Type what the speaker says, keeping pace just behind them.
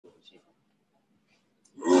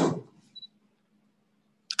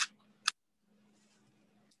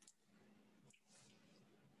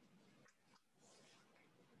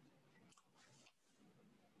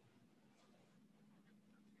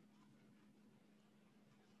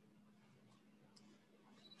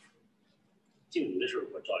敬礼的时候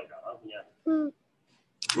我照一张啊，你看。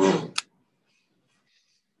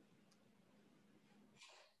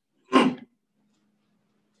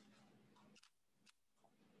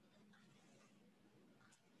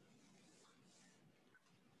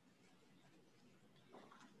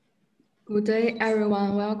Good day,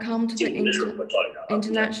 everyone. Welcome to the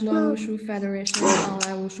International Wushu Federation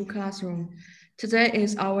Online Wushu Classroom. Today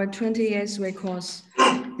is our 28th week course.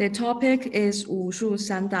 The topic is Wushu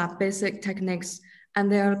Sanda basic techniques and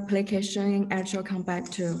their application in actual combat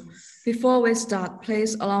too. Before we start,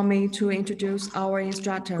 please allow me to introduce our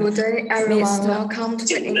instructor. Good day, everyone. Welcome to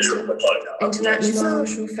the International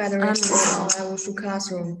Wushu Federation Online Wushu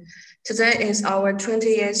Classroom. Today is our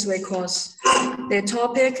 28th week course. The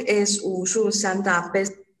topic is Wushu Sanda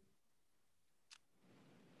basic.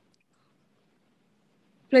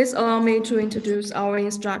 Please allow me to introduce our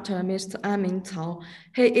instructor, Mr. Anming.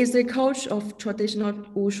 He is the coach of traditional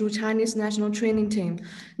Wushu Chinese national training team.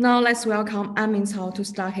 Now let's welcome Anming to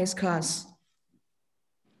start his class.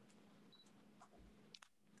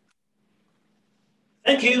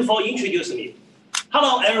 Thank you for introducing me.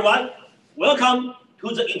 Hello, everyone. Welcome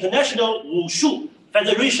to the International Wushu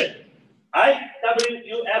Federation,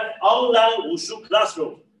 IWF Online Wushu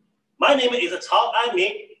Classroom. My name is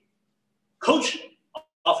Anming, coach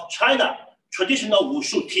of China traditional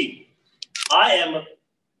Wushu team.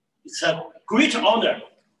 It's a great honor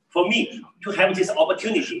for me to have this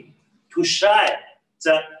opportunity to share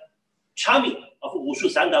the charming of Wushu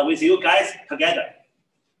Sanda with you guys together.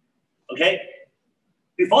 Okay?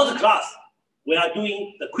 Before the class, we are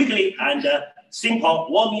doing the quickly and simple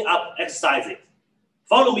warming up exercises.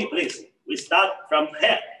 Follow me, please. We start from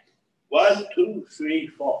head. 1, 2, 3,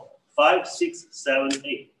 4, 5, 6, 7,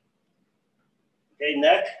 8. Okay,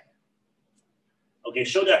 neck. Okay,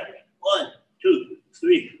 shoulder. 1, 2,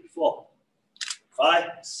 3, 4, 5,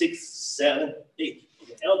 6, 7, 8.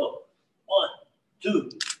 Okay, elbow. 1, 2,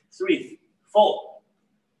 3, 4,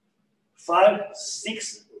 5,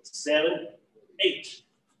 6, 7, 8.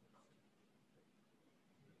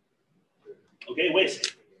 Okay,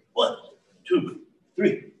 waist. 1, 2,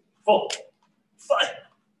 3, 4, 5,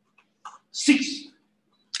 6,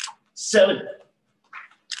 7,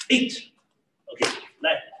 8. Okay,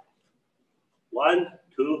 left. 1,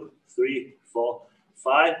 2, 3, 4,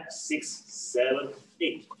 5, 6, 7,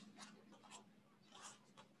 8.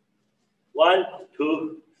 1,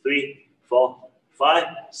 2, 3, 4, 5,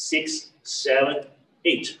 6, 7,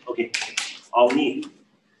 8. Okay, on knee.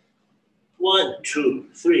 1, 2,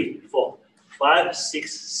 3, 4, 5,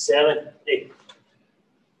 6, 7, 8.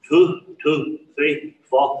 2, 2, 3,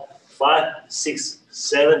 4, 5, 6,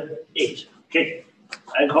 7, 8. Okay,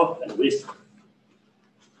 ankle and wrist.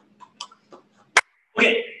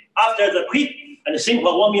 Okay, after the quick and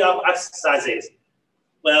simple warming up exercises,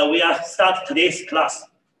 well, we are start today's class.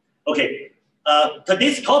 Okay,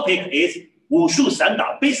 today's topic is Wushu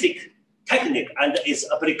Sanda basic technique and its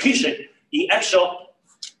application in actual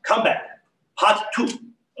combat, part 2.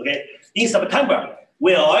 Okay, in September,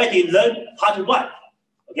 we already learned part 1.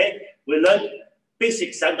 Okay, we learned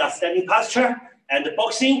basic Sanda standing posture and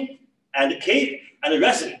boxing and kick and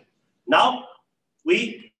wrestling. Now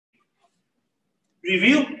we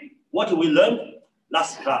review what we learned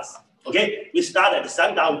last class. Okay, we start at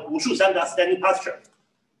Sanda, Wushu Sanda standing posture.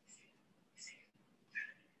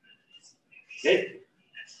 Okay,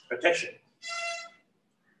 protection.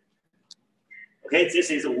 Okay,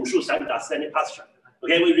 this is Wushu Sanda standing posture.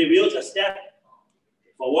 Okay, we review the step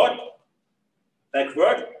forward,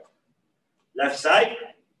 backward, left side,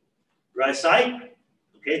 right side.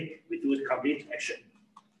 Okay, we do the complete action.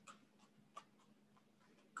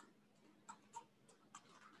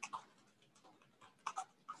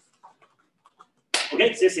 Okay,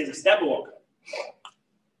 this is a step walk.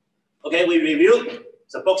 Okay, we review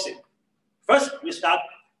the boxing. First, we start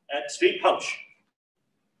at straight punch.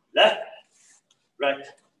 Left, right,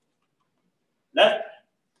 left,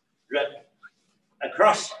 right.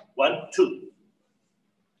 Across, 1, 2.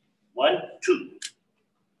 1, 2.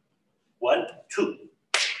 1, 2.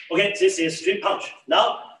 Okay, this is straight punch.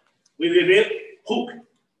 Now, we review hook.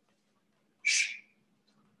 Sh,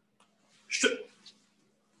 sh,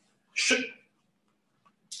 sh,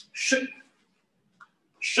 sh,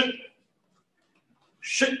 sh,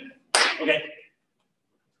 sh. Okay,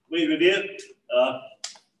 we review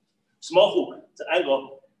small hook, the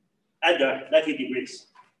angle under 90 degrees.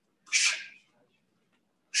 Sh,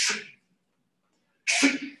 sh,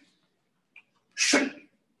 sh, sh,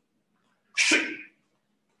 sh,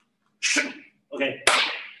 sh. Okay,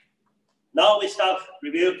 now we start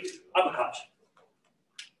review uppercut.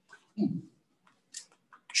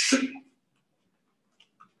 Sh,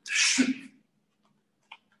 sh,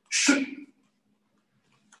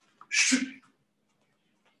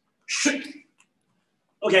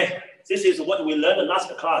 Okay, this is what we learned last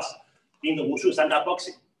class in the Wushu Sanda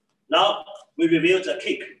boxing. Now we review the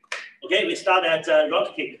kick. Okay, we start at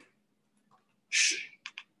round kick.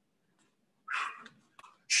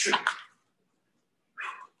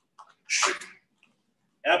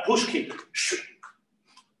 And push kick.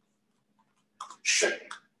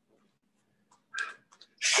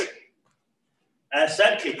 And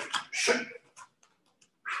side kick.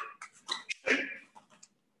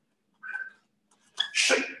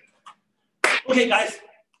 Okay, guys,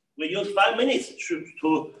 we use 5 minutes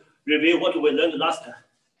to review what we learned last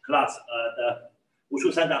class, the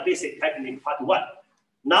Wushu Sanda Basic Technique Part 1.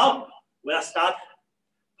 Now, we'll start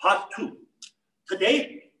Part 2.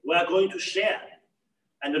 Today, we are going to share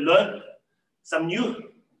and learn some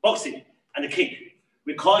new boxing and kick.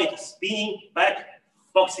 We call it spinning back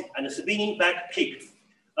boxing and spinning back kick.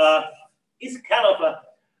 It's kind of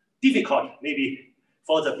difficult maybe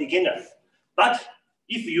for the beginners, but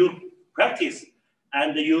if you practice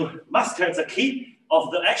and you master the key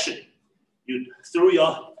of the action, through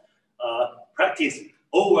your practice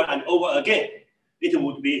over and over again, it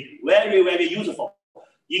would be very, very useful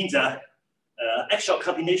in the actual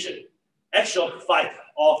combination, actual fight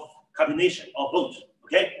or combination or both,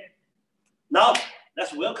 okay? Now,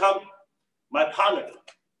 let's welcome my partner,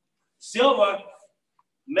 silver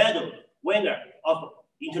medal winner of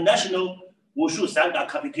International Wushu Sanda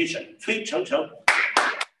competition, Cui Chengcheng.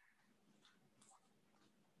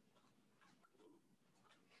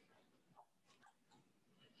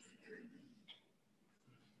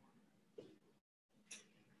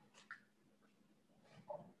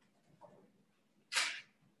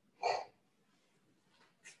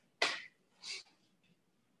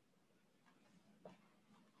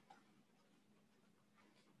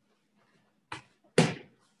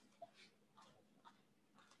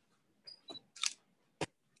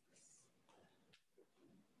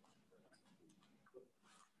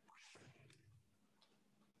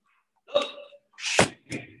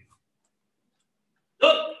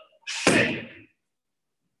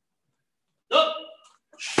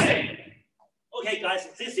 Okay, guys,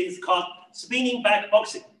 this is called spinning back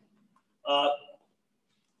boxing.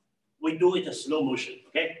 We do it in slow motion,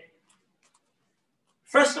 okay?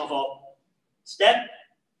 First of all, step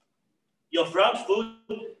your front foot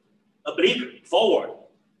oblique forward,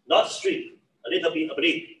 not straight, a little bit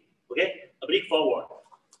oblique, okay? Oblique forward.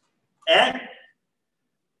 And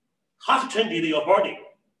half turn with your body,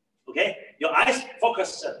 okay? Your eyes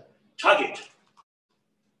focus target.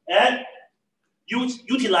 And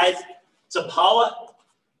utilize the power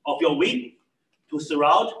of your weight to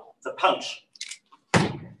surround the punch.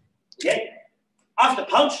 Okay? After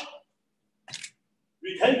punch,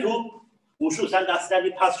 return to Wushu Sanda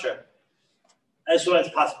standing posture as soon as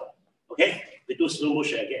possible. Okay? We do slow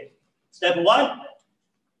motion again. Step 1,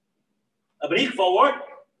 oblique forward,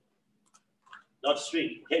 not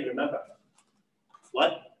straight. Okay, remember.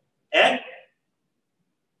 1, and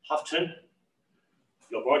half turn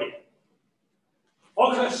your body.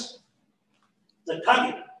 Focus the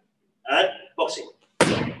target and boxing.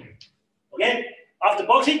 Okay? After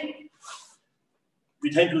boxing,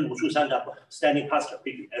 return to Wushu Sanda standing posture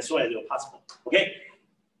quickly as soon as possible. Okay?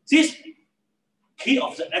 This key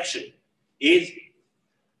of the action is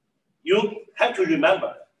you have to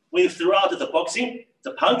remember when you throw out the boxing,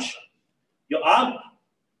 the punch, your arm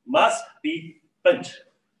must be bent,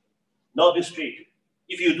 not be straight.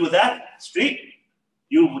 If you do that straight,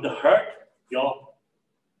 you would hurt your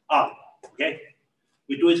arm. Okay?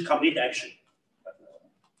 We do it complete action.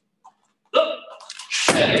 Look,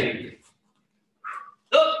 shake.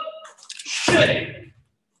 Look, shake.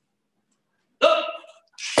 Look,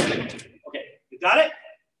 shake. Okay, you got it?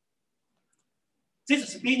 This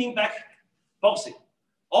is spinning back boxing.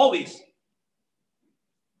 Always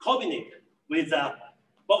combinate with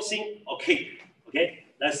boxing or kick. Okay,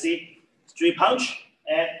 let's see. Straight punch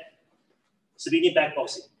and spinning back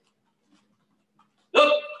boxing.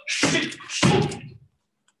 Look, shake, shoot.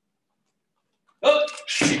 Look,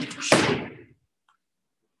 shake, shoot.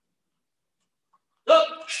 Look,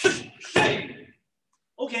 shake.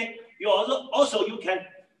 Okay, you also you can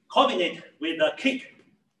combine with a kick.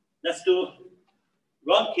 Let's do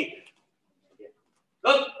round kick. Okay.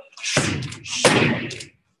 Look,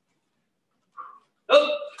 shake.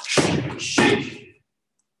 Look, shake.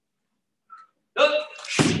 Look,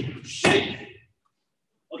 shake.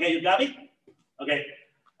 Okay, you got it? Okay.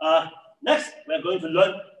 Next, we're going to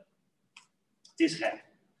learn this hand.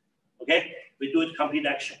 Okay? We do it complete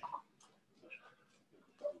action.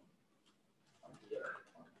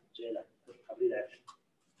 Complete action.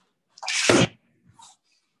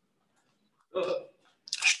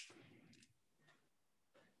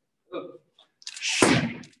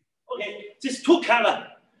 Okay, these two colors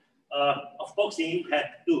of boxing you can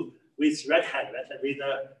do with right hand, with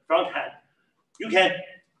the front hand. You can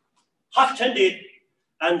half turn it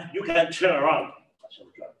and you can turn around.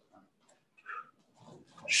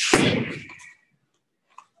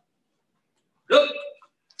 Look.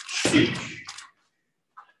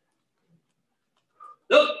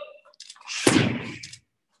 Look.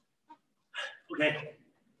 Okay.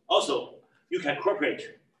 Also, you can cooperate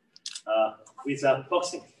with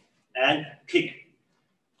boxing and kick.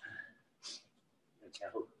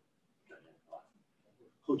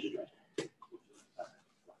 Hold it right.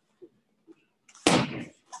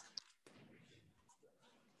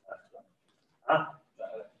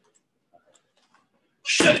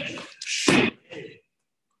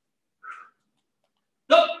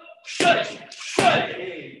 Look, straight.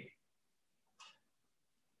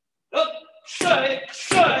 Look, straight.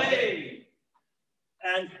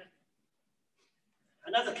 And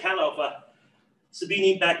another kind of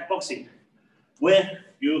spinning back boxing, when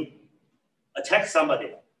you attack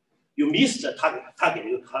somebody, you miss the target.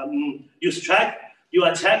 You strike, you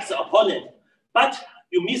attack the opponent, but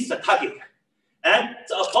you miss the target, and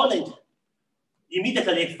the opponent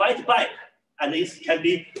immediately fight back, and it can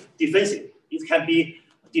be defensive. It can be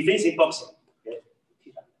defensive boxing.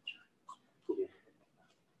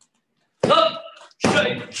 Up,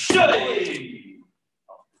 straight.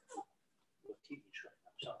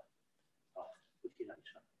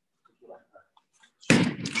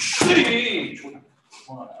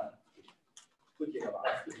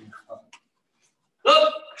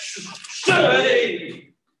 Up,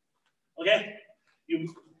 straight. Okay,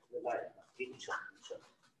 you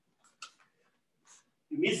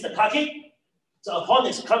miss the target, the opponent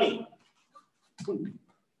is coming.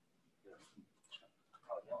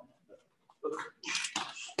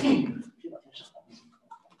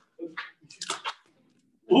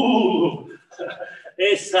 Ooh,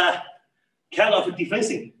 it's kind of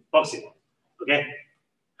defensive boxing. Okay.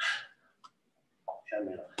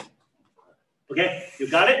 Okay, you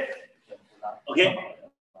got it? Okay.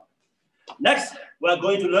 Next, we are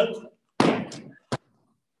going to learn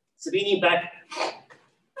spinning back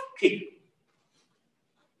kick.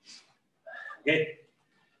 Okay.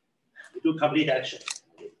 We do complete action.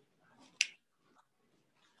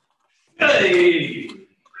 Hey.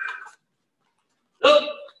 Up,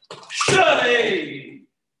 straight.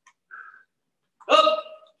 Up,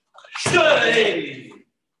 straight.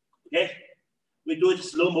 Okay, we do it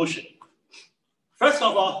slow motion. First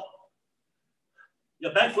of all,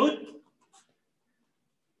 your back foot,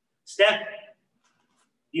 step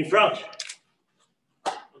in front.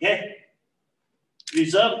 Okay,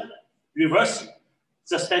 reverse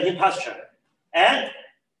the standing posture, and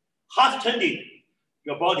half turning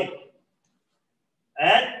your body,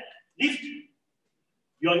 and lift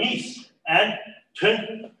your knees and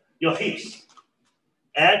turn your hips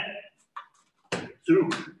and through.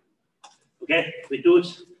 Okay, we do it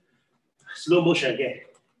slow motion again.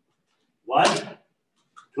 1,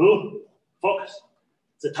 2, focus.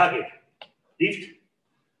 The target. Lift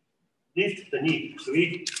the knee.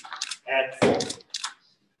 3 and 4.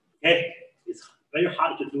 Okay, it's very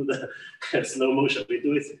hard to do the slow motion. We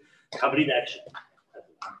do it complete action.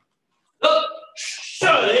 Up,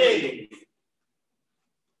 straight.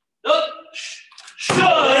 Up,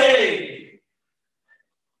 straight.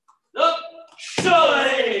 Up,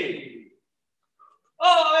 straight.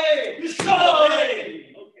 Oh,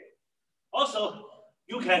 straight. Okay. Also,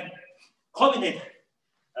 you can combine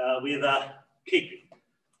with a kick.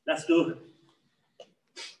 Let's do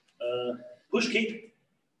push kick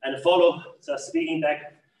and follow the spinning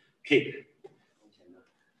back kick.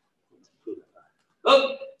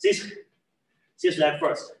 Oh, this leg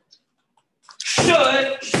first.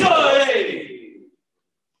 Straight.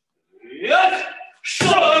 Yes.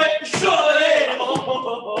 Straight. Are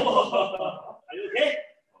you okay? Okay.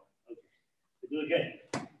 We do it again.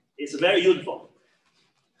 It's very useful.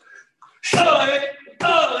 Straight.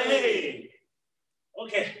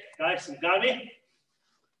 Okay, guys, you got me?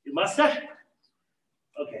 You master?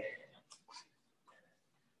 Okay.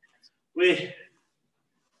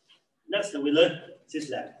 Next we learn this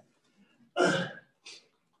leg.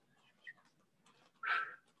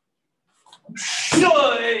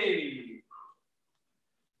 Straight.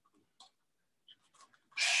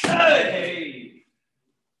 Straight.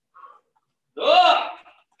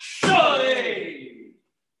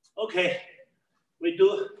 Okay, we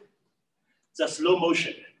do the slow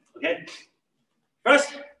motion. Okay.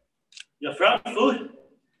 First, your front foot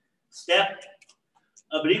step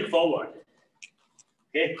oblique forward.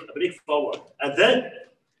 Okay, oblique forward, and then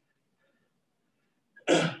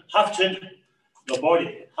half turn your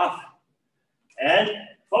body, half and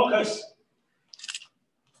focus.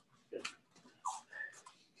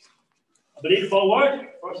 Oblique forward,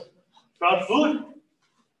 front foot,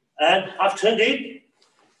 and half turn it,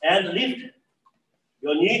 and lift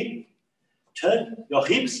your knee, turn your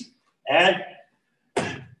hips, and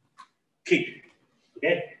kick.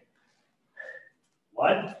 Okay.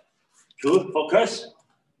 1, 2, focus.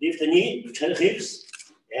 Lift the knee, turn hips,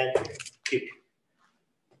 and kick.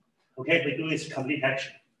 Okay, we do this complete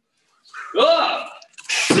action.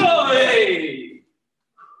 Sorry.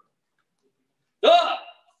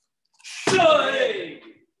 Sorry.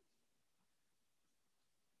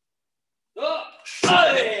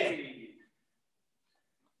 Sorry.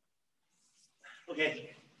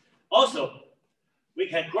 Okay. Also, we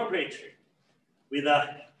can cooperate with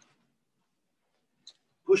a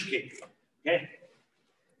push kick. Okay.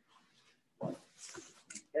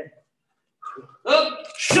 Okay.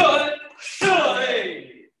 Sorry.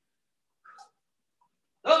 Sorry.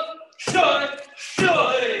 Sorry.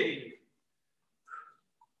 Sorry.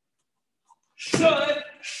 Sorry.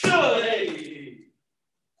 Sorry.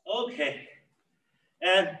 Okay.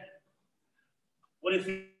 And what if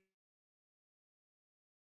you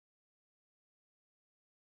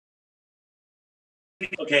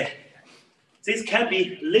okay, this can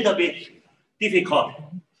be a little bit difficult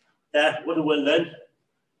than what we learned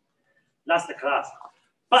last class.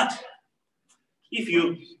 But if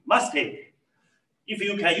you master, if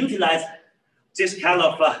you can utilize this kind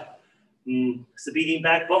of spinning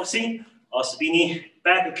back boxing or spinning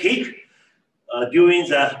back kick during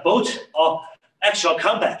the both or actual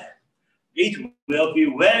combat, it will be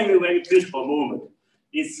very, very beautiful movement.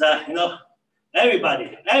 It's, you know,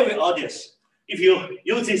 everybody, every audience, if you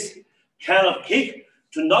use this kind of kick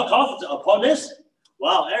to knock off the opponents,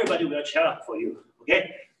 wow, everybody will cheer for you,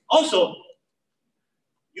 okay? Also,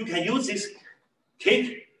 you can use this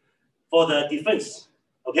kick for the defense,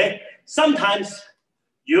 okay? Sometimes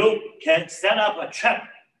you can set up a trap,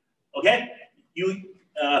 okay? You,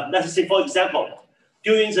 let's say, for example,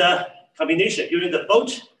 during the combination, during the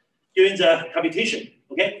boat, during the competition,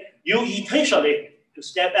 okay? You intentionally to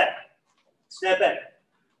step back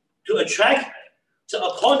to attract the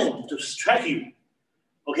opponent to strike you,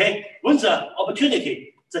 okay? When the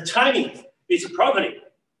opportunity, the timing is properly,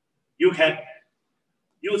 you can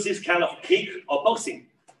use this kind of kick or boxing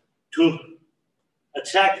to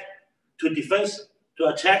attack, to defense, to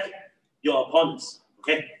attack your opponents,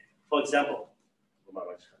 okay? For example,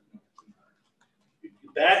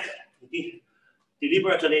 back,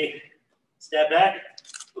 deliberately step back,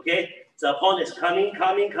 okay? The opponent is coming,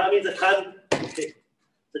 the time, okay.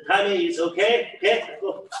 The timing is okay, okay?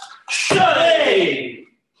 Go. Sorry.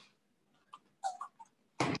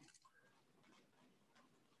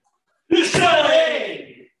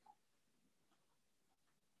 Sorry.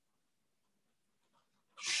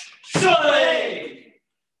 Sorry.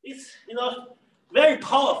 It's, you know, very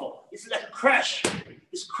powerful. It's like a crash.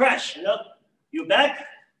 It's crash, you know? You back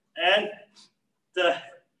and the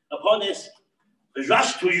opponents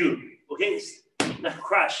rush to you, okay? It's like a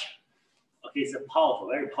crash. Okay, it's a powerful,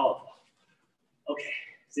 very powerful. Okay,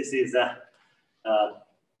 this is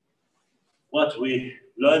what we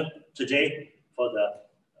learned today for the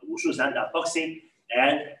Wushu Sanda boxing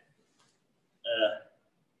and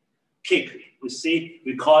kick. We see,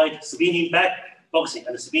 we call it spinning back boxing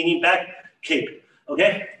and spinning back kick.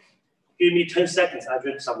 Okay, give me 10 seconds. I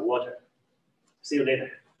drink some water. See you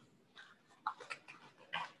later.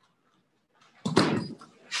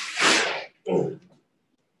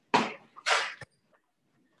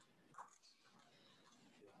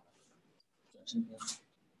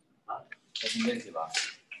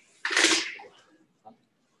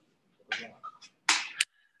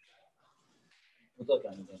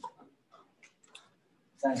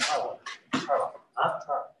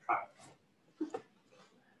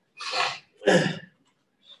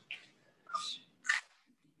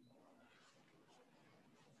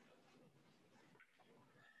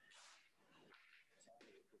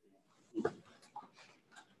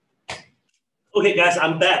 Okay, guys,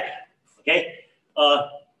 I'm back. Okay,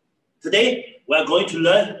 today we are going to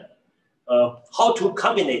learn how to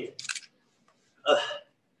combine,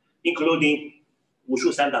 including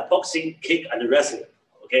Wushu Sanda boxing, kick, and wrestling.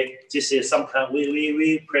 Okay, this is some kind.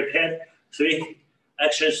 We prepared 3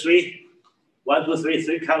 actions, 1, 2, 3,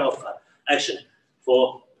 3 kind of action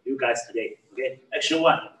for you guys today. Okay, action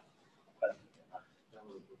 1.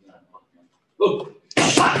 Go.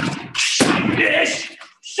 Yes.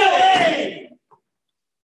 Say.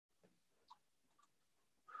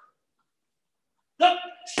 Look.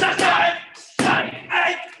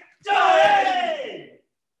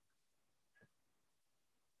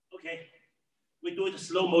 Okay. it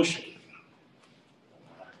slow motion.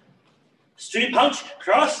 Straight punch,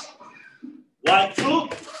 cross, 1, 2,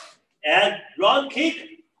 and round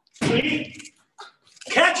kick, 3,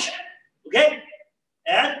 catch, okay,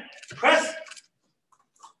 and press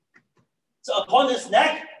the opponent's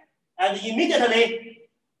neck, and immediately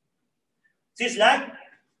this leg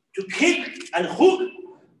to kick and hook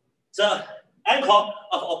the ankle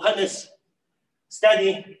of opponent's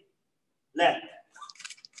standing leg.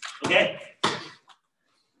 Okay?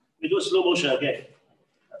 We do slow motion again.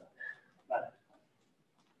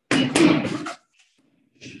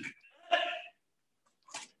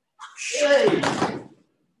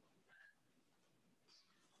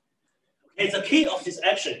 Okay, the key of this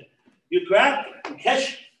action, you grab and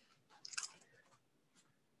catch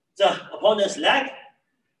the opponent's leg.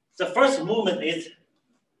 The first movement is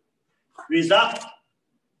raise up,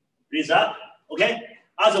 okay?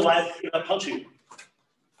 Otherwise, he will punch you.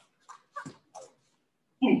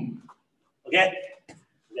 Boom. Okay?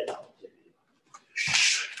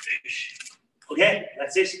 Okay,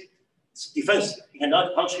 like this. It's defense, he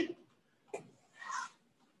cannot punch you.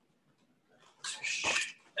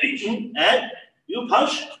 And you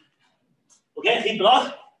punch. Okay, he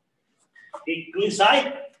block. He go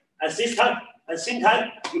inside. At this time, at the same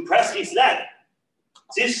time, you press his leg.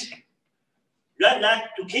 This right leg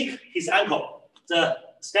to kick his ankle, the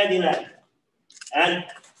standing leg. And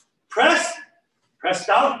press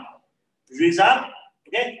down, raise up.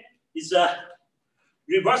 Okay, it's a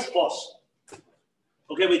reverse force.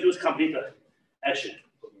 Okay, we do complete action.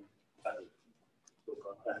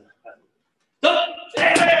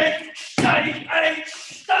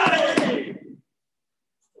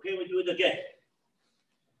 Okay, we do it again.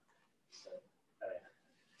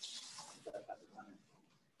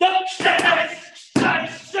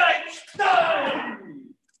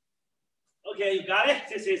 Okay, you got it.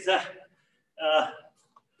 This is a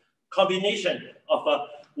combination of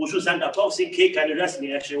Wushu Sanda, boxing, kick, and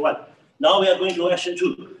wrestling action 1. Now we are going to action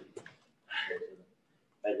 2.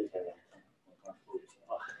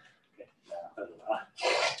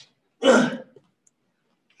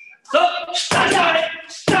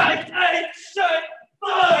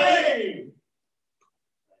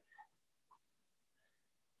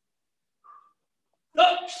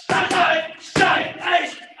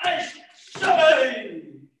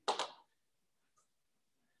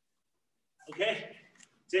 Okay,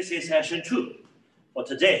 this is action 2 for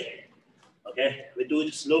today. Okay, we do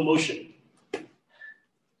it slow motion.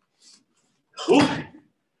 Hook,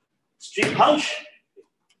 straight punch,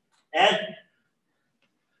 and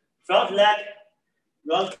front leg,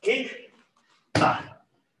 round kick,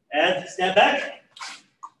 and step back,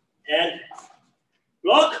 and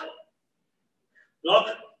block,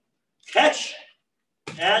 catch,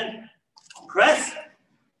 and press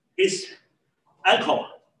his ankle,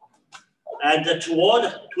 and toward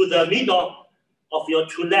to the middle of your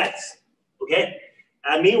 2 legs. Okay,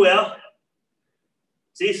 and meanwhile,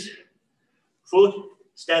 this foot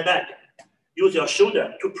step back. Use your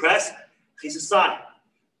shoulder to press his side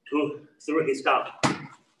to throw his down.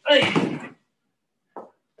 Hey.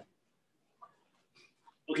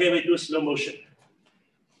 Okay, we do slow motion.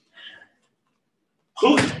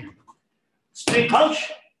 Hook, straight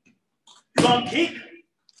punch, front kick,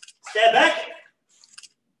 step back,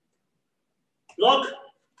 block,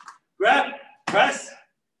 grab, press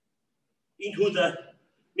into the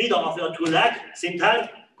middle of your 2 legs. Same time,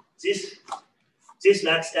 this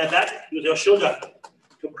leg step back, use your shoulder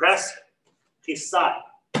to press his side.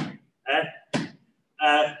 And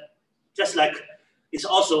just like it's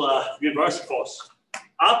also a reverse force.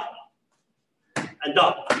 Up and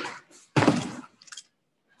down.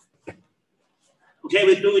 Okay,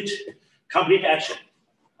 we do it complete action.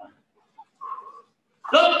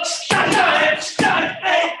 Look,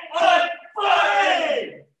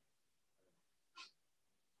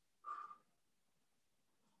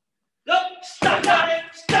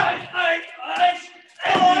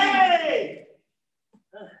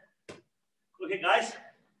 okay, guys,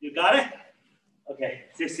 you got it? Okay,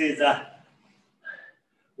 this is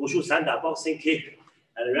Wushu Sanda, boxing, kick,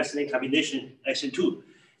 and wrestling combination, action 2,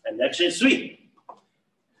 and action 3.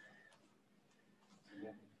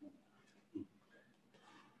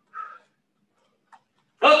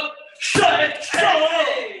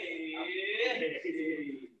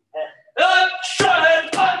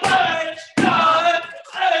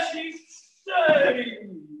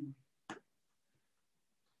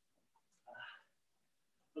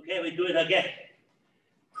 Okay, we do it again.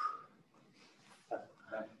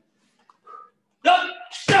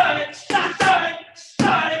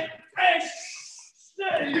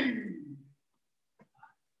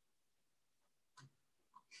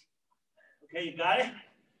 Okay, you got it?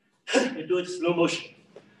 You do it slow motion.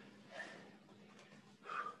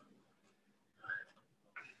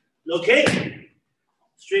 Okay,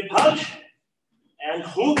 straight punch and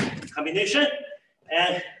hook combination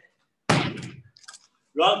and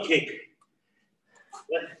round kick.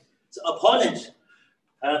 When the opponent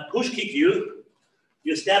push kick you,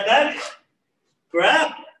 you step back,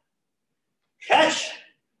 grab, catch,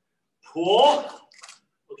 pull,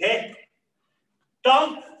 okay,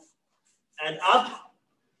 down and up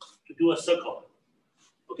to do a circle,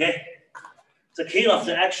 okay? The key of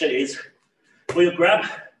the action is when you grab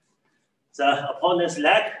the opponent's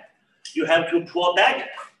leg, you have to pull back,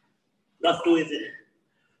 not do it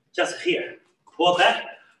just here. Pull back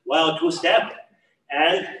while two step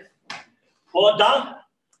and pull down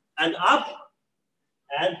and up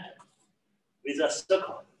and with a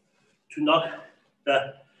circle to knock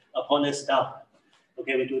the opponents down.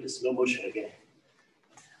 Okay, we do the slow motion again.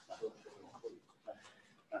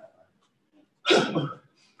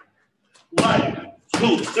 1,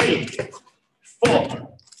 2, 3,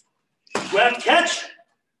 4. Grab, catch,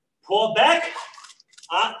 pull back,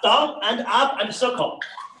 up, down, and up, and circle.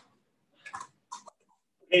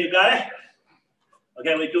 Okay, you got it?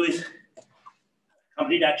 Okay, we do it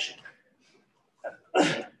complete action.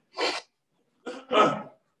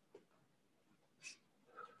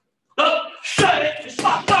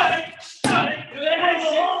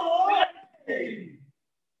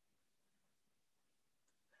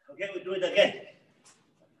 Okay, we do it again.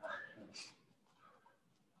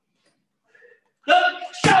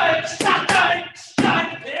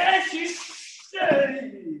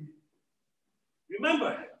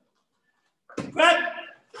 Remember, grab,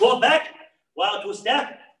 pull back, 1 or 2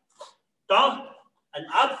 step, down and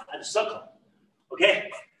up and circle.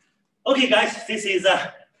 Okay? Okay, guys, this is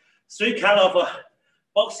 3 kind of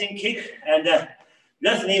boxing kick and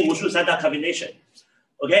wrestling Wushu Sanda combination.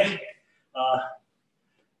 Okay?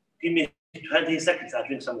 Give me 20 seconds, I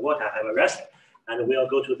drink some water, have a rest, and we'll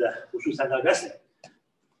go to the Wushu Sanda wrestling.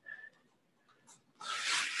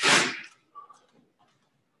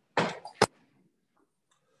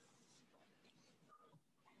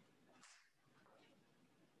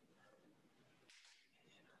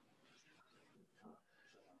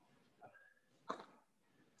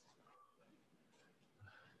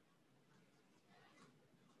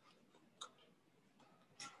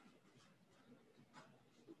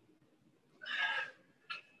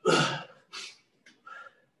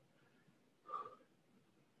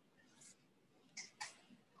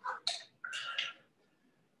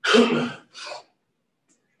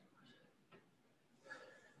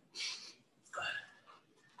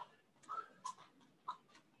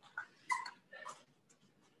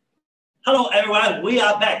 Hello, everyone. We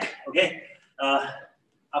are back. Okay.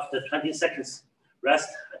 After 20 seconds rest,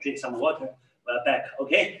 I drink some water. We're back.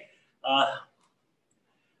 Okay.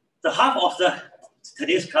 The half of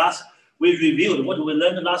today's class, we reviewed what we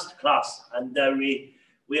learned last class, and we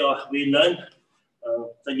learned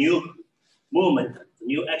the new movement, the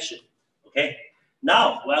new action. Okay.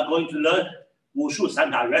 Now we are going to learn Wushu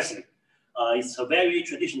Sanda wrestling. It's a very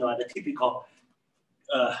traditional and typical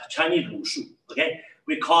Chinese Wushu. Okay.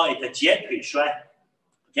 We call it the Jian Pui Shuai.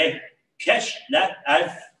 Okay, catch, leg,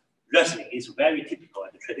 and wrestling is very typical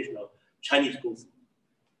and traditional Chinese Kung Fu.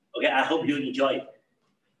 Okay, I hope you enjoy it.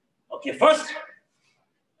 Okay, first,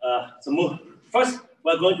 First,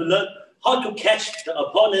 we're going to learn how to catch the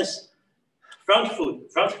opponent's front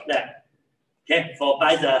foot, front leg. Okay,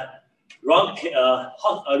 by the round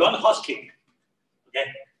horse kick. Okay.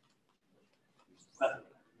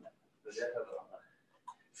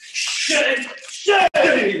 Shake.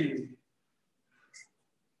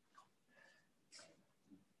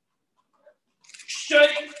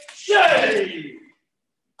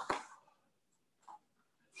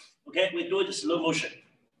 Okay, we do it in slow motion.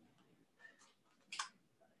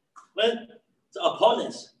 When the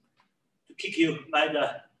opponents to kick you by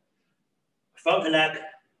the front leg,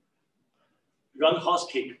 round horse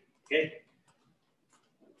kick. Okay.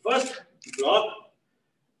 First, block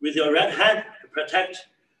with your right hand to protect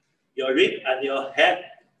your rib and your head.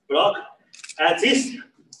 Block. And this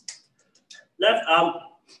left arm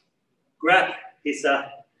grab his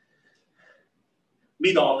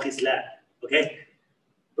middle of his leg. Okay.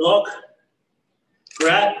 Block,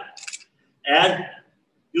 grab, and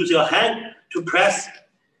use your hand to press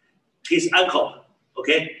his ankle.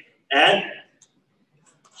 Okay. And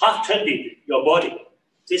half turning your body.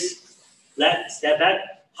 This leg step back,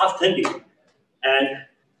 half turning, and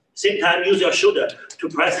same time use your shoulder to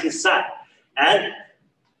press his side. And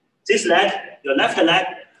this leg, your left leg,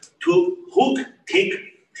 to hook kick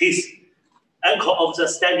his ankle of the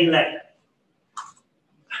standing leg.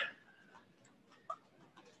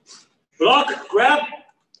 block, grab,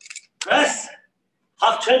 press,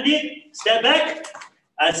 half turn it, step back,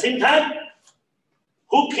 at the same time,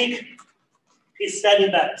 hook kick, his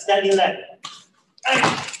standing back, standing leg. And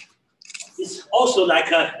it's also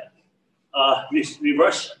like a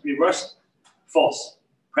reverse force.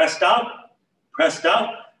 Press down,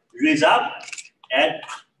 raise up, and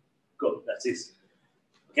go. That's it.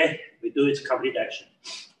 Okay, we do it complete action.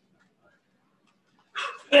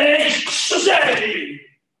 Steady.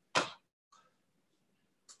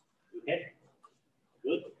 Okay,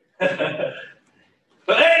 good.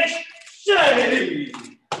 Steady.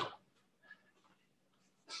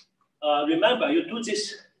 Remember, you do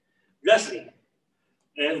this wrestling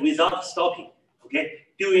without stopping. Okay,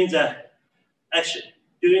 during the action,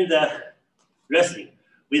 during the wrestling,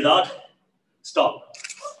 without stop,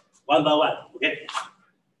 one by one. Okay.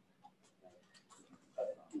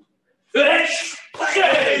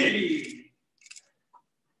 Steady.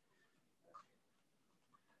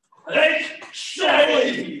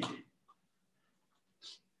 Steady.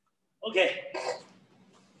 Okay.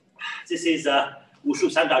 This is Wushu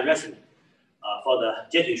Sanda wrestling for the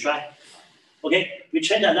Jian Shuai. Okay, we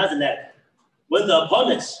change another leg. When the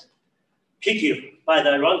opponents kick you by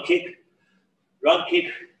the round kick,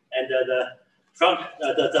 and the front,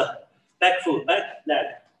 the back foot, back leg,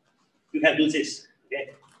 you can do this.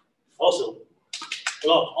 Okay. Also,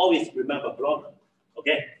 block. Always remember block.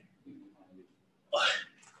 Okay.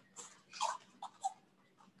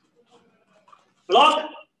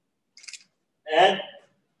 Block and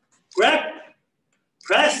grab,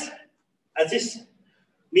 press, and this.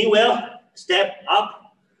 Meanwhile, step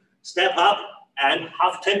up, and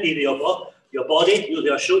half turn your body. Use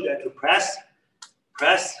your shoulder to press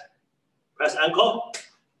ankle,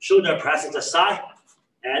 shoulder press the side,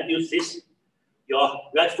 and use this your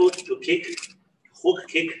right foot to kick, hook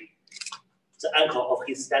kick the ankle of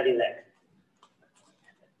his standing leg.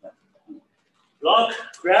 Block,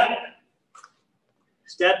 grab,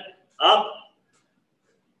 step up,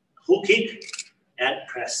 hook kick, and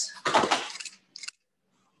press.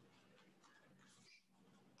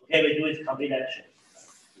 Okay, we do it complete action.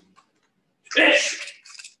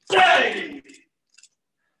 Steady.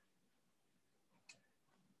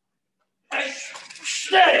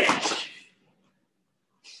 Steady.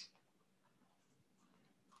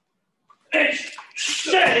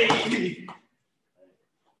 Steady.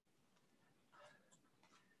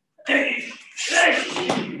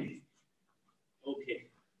 Steady. Okay.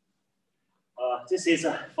 This is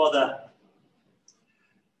for the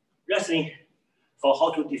wrestling for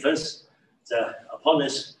how to defend the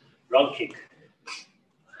opponent's round kick.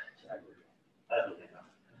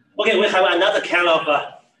 Okay, we have another kind of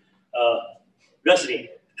wrestling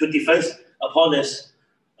to defend opponent's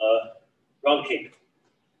round kick.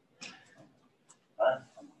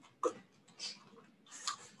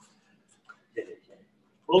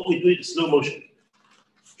 What we do it in slow motion.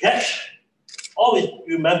 Catch. Always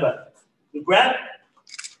remember to grab,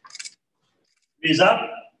 raise up.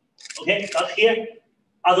 Okay, not here.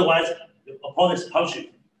 Otherwise, the opponents punch you.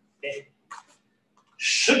 Okay.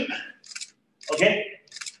 Shoot. Okay.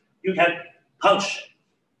 You can punch.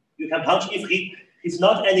 You can punch if he's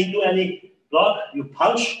not do any block. You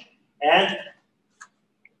punch and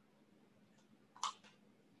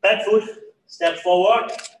back foot, step forward.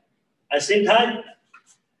 At the same time,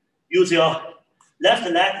 use your left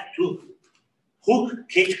leg to hook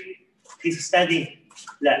kick his standing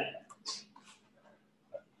leg.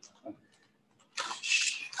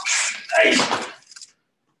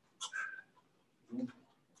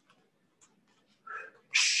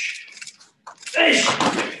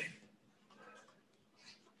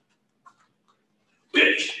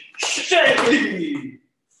 Steady.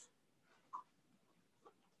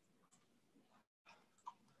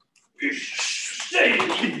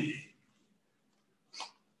 Steady.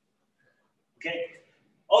 Okay.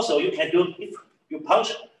 Also, you can do if you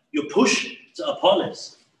punch, you push the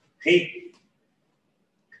opponents. He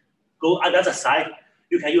go another side.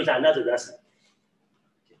 You can use another wrestling.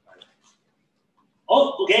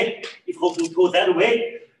 Oh, okay. If you go that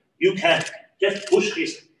way, you can just push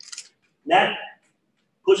his neck,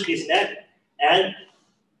 and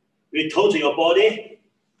rotate your body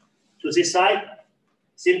to this side.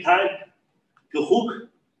 Same time to hook,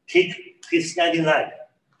 kick his standing leg.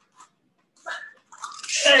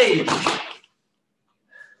 Hey.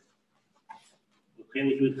 Okay,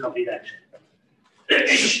 we do it complete action.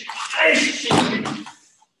 Hey.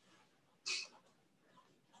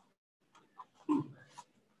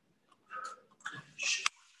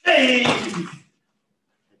 Hey.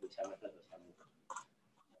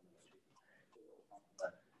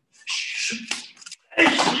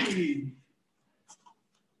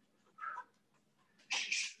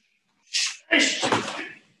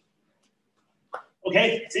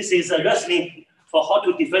 Okay, this is a wrestling for how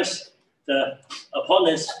to defend the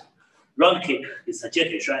opponent's round kick. It's a 接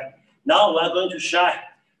腿摔. Now we are going to try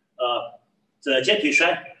the 接腿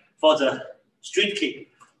摔 for the straight kick,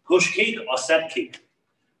 push kick, or step kick.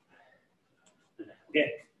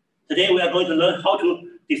 Okay, today we are going to learn how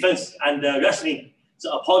to defend and wrestling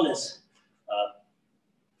the opponents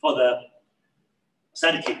for the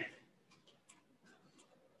side kick.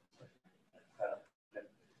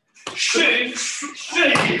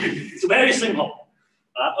 It's very simple.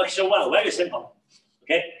 Action one, very simple.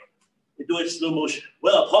 Okay, we do it slow motion.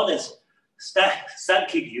 When opponents side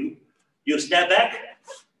kick you, you step back,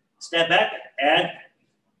 and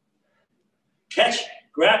catch,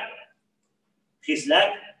 grab his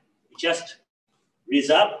leg, just raise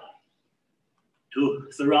up to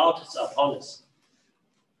throw out the opponents.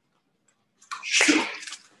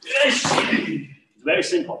 It's very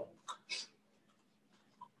simple.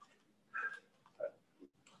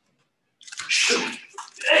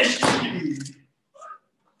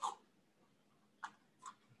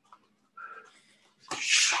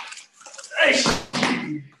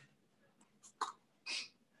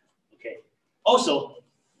 Okay. Also,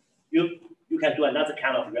 you can do another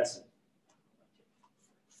kind of wrestling.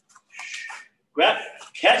 Grab,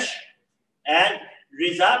 catch, and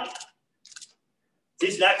raise up.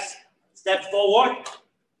 These legs step forward.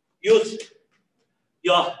 Use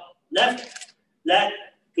your left leg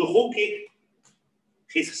to hook kick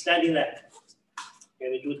his standing leg. Okay,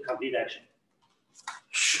 we do the complete action.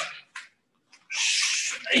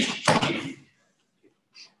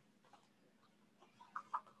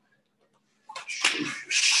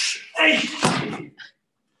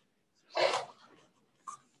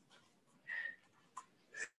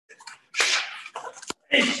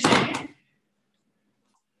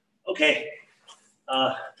 Okay,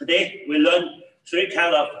 today we learn 3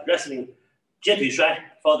 kinds of wrestling 接腿摔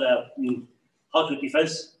for the how to defend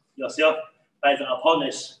yourself by the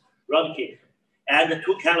opponent's round kick, and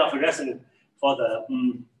 2 kinds of wrestling for the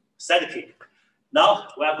side kick. Now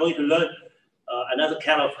we are going to learn another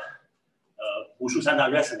kind of Wushu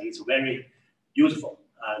Sanda wrestling. It's very useful.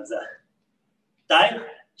 And dive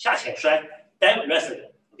下潜摔 dive wrestling.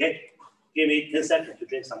 Okay, give me 10 seconds to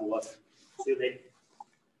drink some water. See you later.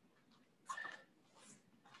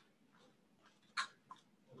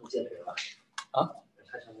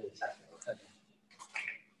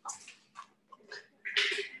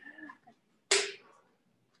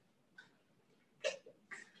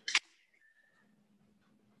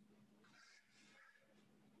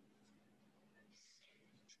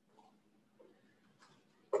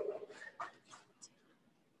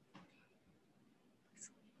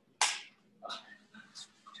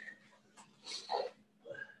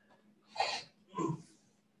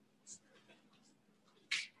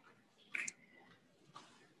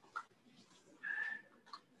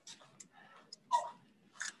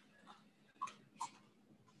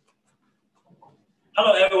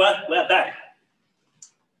 Hello everyone, we are back.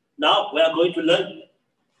 Now we are going to learn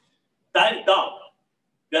dive down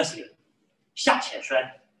wrestling, 下潜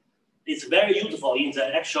摔. It's very useful in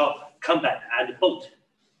the actual combat and boat.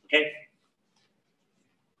 Okay,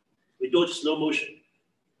 we do it slow motion.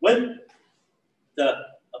 When the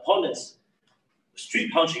opponents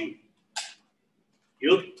street punch you,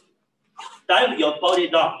 you dive your body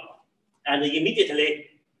down and immediately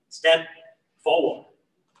step forward.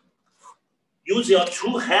 Use your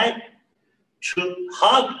 2 hands to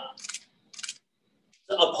hug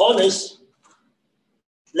the opponent's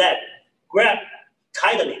leg, grab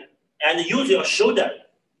tightly, and use your shoulder,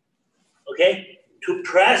 okay, to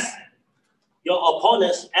press your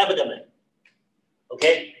opponent's abdomen,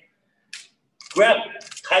 okay? Grab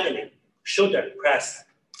tightly, shoulder press,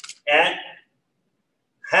 and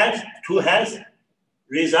 2 hands,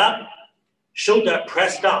 raise up, shoulder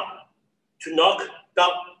press down to knock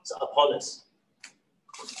down the opponents.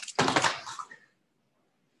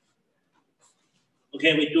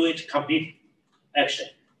 Okay, we do it complete action.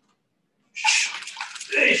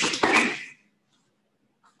 Okay,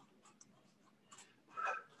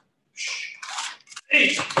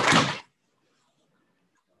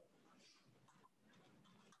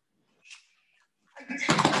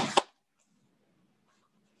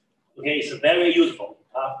 it's very useful.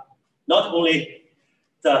 Not only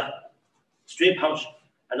the straight punch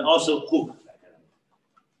and also hook.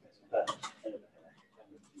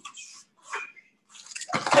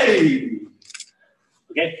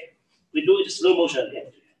 Okay, we do it slow motion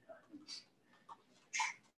again.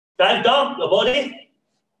 Dive down your body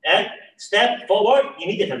and step forward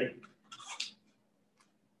immediately.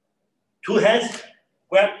 Two hands,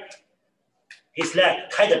 grab his leg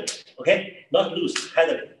tightly, okay? Not loose,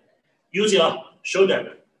 tightly. Use your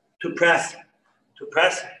shoulder to press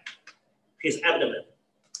his abdomen.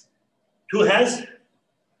 Two hands,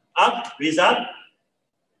 up, raise up,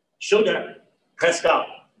 shoulder, press down,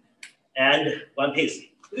 and one piece.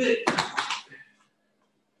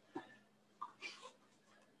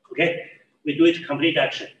 Okay, we do it complete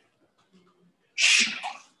action.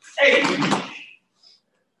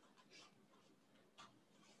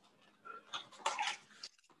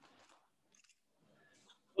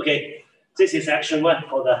 Okay, this is action one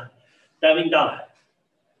for the diving down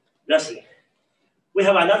wrestling. We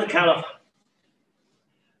have another kind of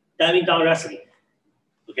diving down wrestling.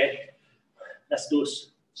 Okay, let's do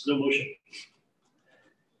slow motion.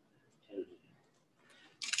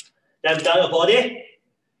 Dive down your body,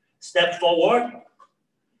 step forward,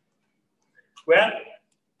 grab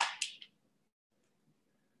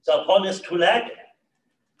the opponent's two legs,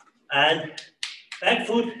 and back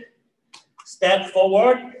foot, step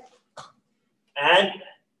forward, and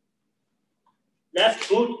left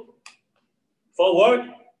foot forward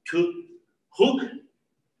to hook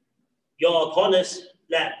your opponent's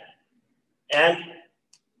leg. And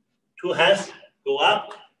two hands go up,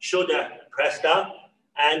 shoulder press down,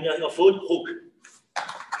 and your foot hook.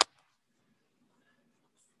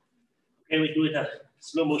 Okay, we do it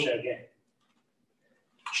slow motion again.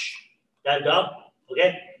 Dive down,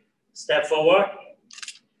 okay? Step forward,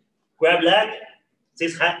 grab leg,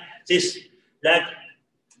 this leg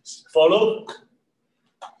follow,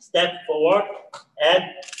 step forward, and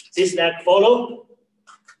this leg follow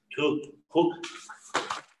to hook.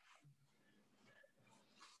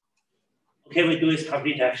 Okay, we do this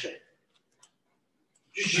complete action.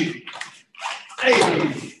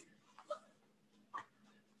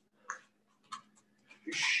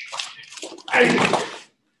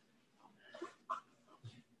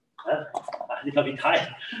 A little bit tight.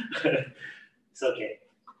 It's okay.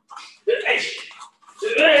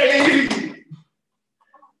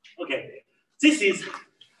 Okay, this is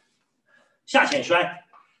下潜摔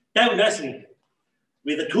dive wrestling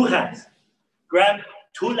with the two hands. Grab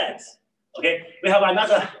two legs. Okay, we have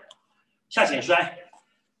another 下潜摔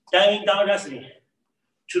diving down wrestling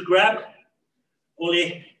to grab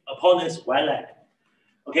only opponent's one leg.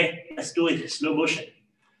 Okay, let's do it slow motion.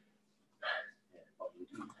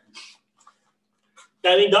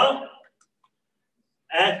 Diving down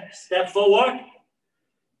and step forward.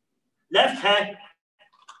 Left hand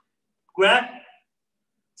grab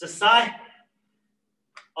the side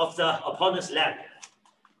of the opponent's leg,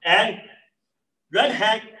 and right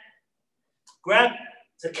hand grab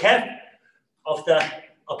the calf of the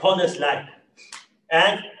opponent's leg.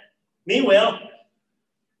 And meanwhile,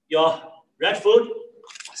 your right foot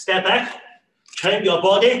step back, turn your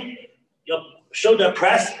body, your shoulder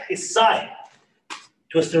press his side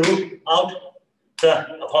to throw out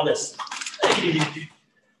the opponents.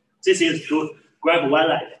 This is to grab one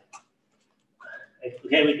leg.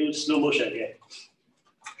 Okay, we do slow motion again.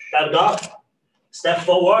 Dive down, step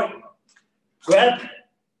forward, grab,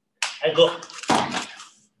 and go.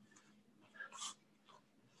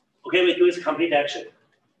 Okay, we do this complete action.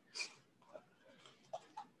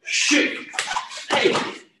 Shake. Hey.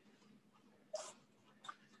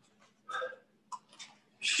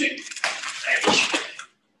 Shake.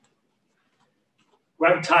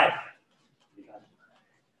 Grab tight.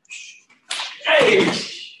 Hey.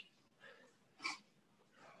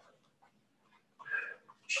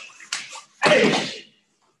 Hey.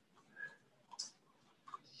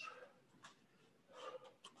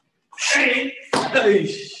 Hey.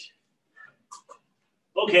 Hey.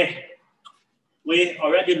 Okay, we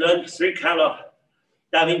already learned three kinds of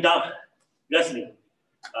diving down wrestling.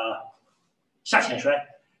 下潜摔,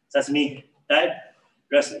 that's mean dive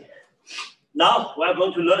wrestling. Now we are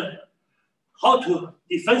going to learn how to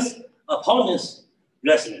defend opponent's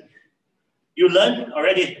wrestling. You learned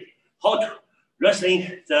already how to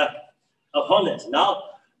wrestling the opponent. Now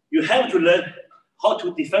you have to learn how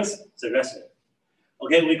to defend the wrestling.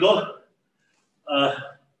 Okay, we go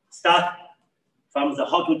start from the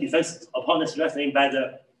how to defend opponent's wrestling by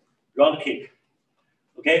the round kick.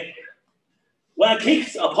 Okay, when I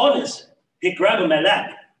kick the opponent, he grabs my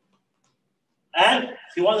leg, and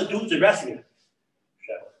he wants to do the wrestling.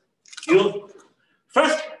 You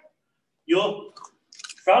first, you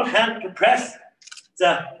front hand to press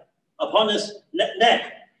the opponent's leg,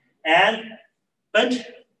 and bend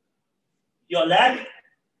your leg,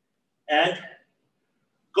 and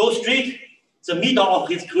go straight the middle of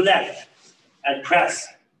his two legs, and press.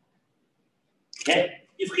 Okay,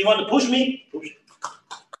 If he want to push me, push.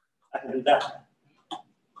 I can do that.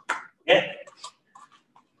 Okay?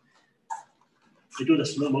 We do the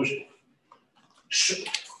slow motion.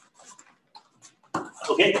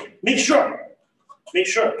 Okay, make sure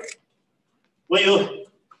when you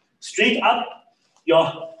straight up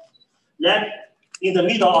your leg in the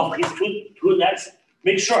middle of his two legs,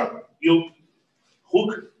 make sure you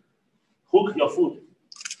hook your foot.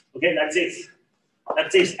 Okay, like this,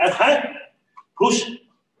 and hand push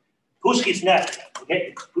his neck.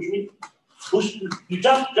 Okay, push me, push. You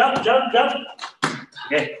jump.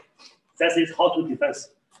 Okay, that is how to defense.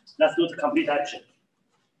 Let's do the complete action.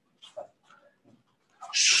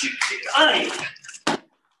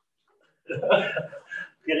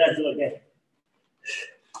 Okay, let's do it again.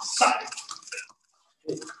 Side.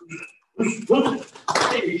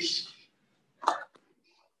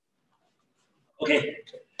 Okay,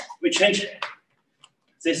 we change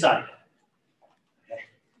this side. Okay.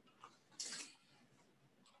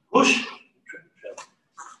 Push.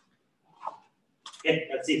 Okay,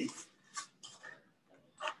 that's it.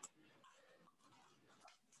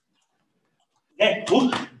 Okay,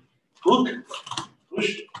 hook,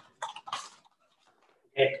 push.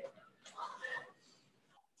 Okay.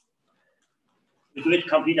 We do it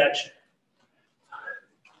complete action.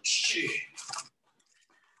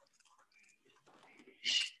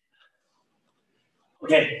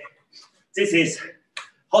 Okay, this is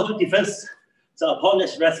how to defend the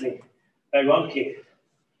opponent's wrestling by round kick.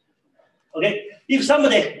 Okay, if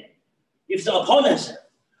the opponents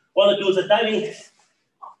want to do the diving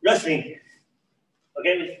wrestling,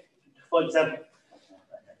 okay, for example,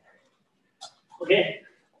 okay,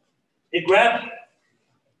 they grab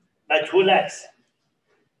by two legs,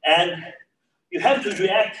 and you have to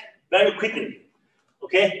react very quickly.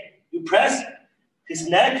 Okay, you press his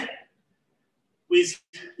neck with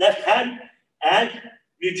left hand and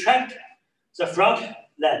retract the front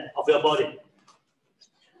leg of your body.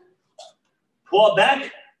 Pull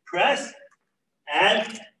back, press,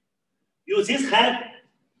 and use this hand,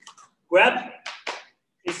 grab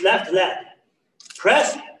his left leg,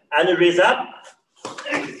 press and raise up.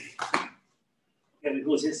 Okay, we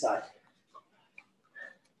go this side.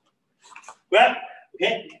 Grab,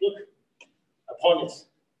 okay, look, opponents.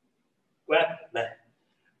 Grab my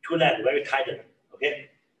two legs very tightly, okay?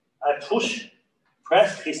 I push,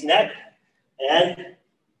 press his neck, and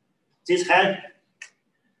this hand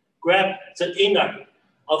grab the inner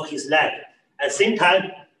of his leg. At the same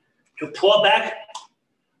time, to pull back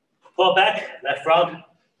my front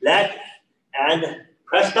leg and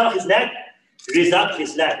press down his neck, raise up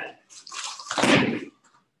his leg.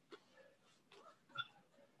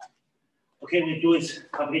 Okay, we do it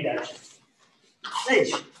complete action.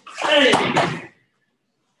 Hey.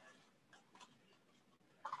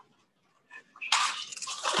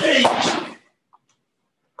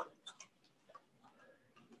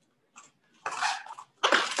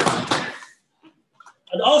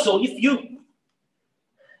 And also, if you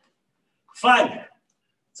find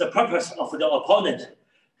the purpose of the opponent,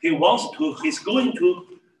 he's going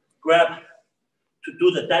to grab to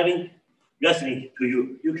do the diving wrestling to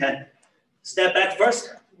you. You can step back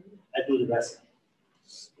first and do the wrestling.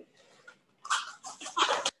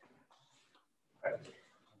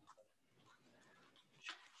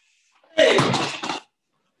 Hey.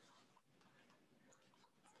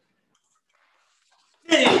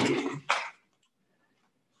 Hey.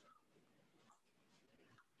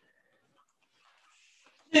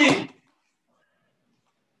 Hey.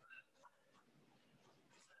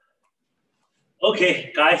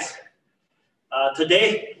 Okay, guys.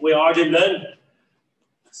 Today we already learned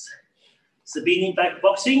spinning back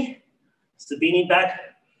boxing, spinning back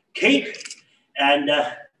kick, and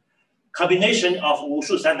combination of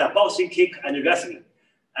Wushu Sanda boxing, kick, and wrestling.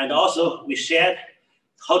 And also we shared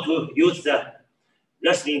how to use the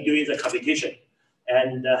wrestling during the competition.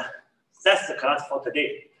 And that's the class for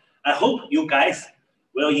today. I hope you guys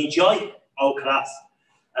will enjoy our class.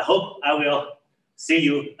 I hope I will see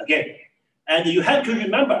you again. And you have to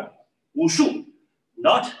remember, Wushu,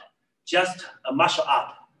 not just a martial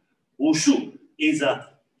art. Wushu is a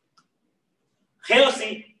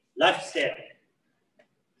healthy lifestyle.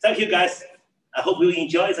 Thank you, guys. I hope you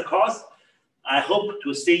enjoy the course. I hope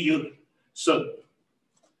to see you soon.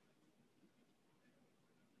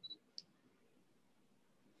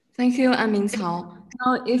 Thank you, Anming.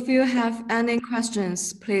 Now, if you have any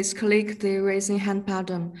questions, please click the raising hand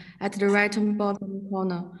button at the right bottom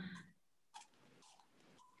corner.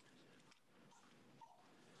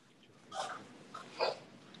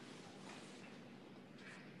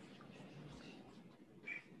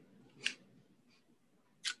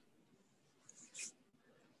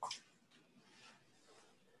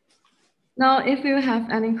 Now, if you have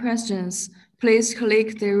any questions, please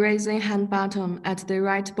click the raising hand button at the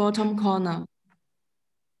right bottom corner.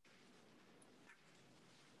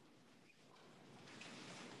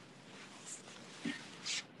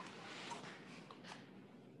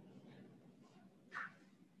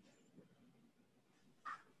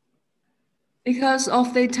 Because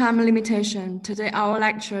of the time limitation, today our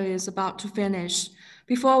lecture is about to finish.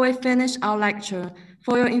 Before we finish our lecture,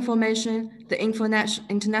 for your information, the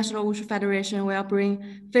International Wushu Federation will bring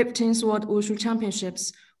 15th World Wushu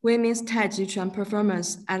Championships Women's Taiji Chuan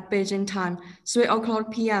performance at Beijing time, 3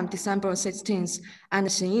 o'clock p.m. December 16th, and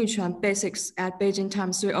Xingyi Chuan Basics at Beijing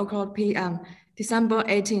time, 3 o'clock p.m. December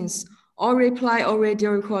 18th. All replay or radio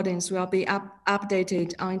recordings will be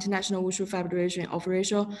updated on International Wushu Federation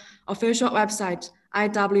official website,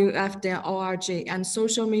 iwf.org, and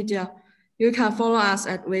social media. You can follow us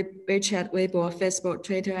at WeChat, Weibo, Facebook,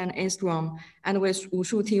 Twitter, and Instagram, and with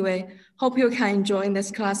Wushu TV. Hope you can enjoy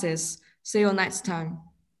these classes. See you next time.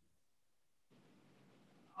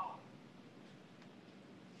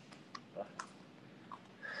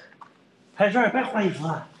 拍这儿，别换衣服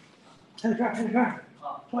啊！拍这儿，拍这儿，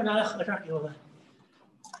我拿来合照给我们。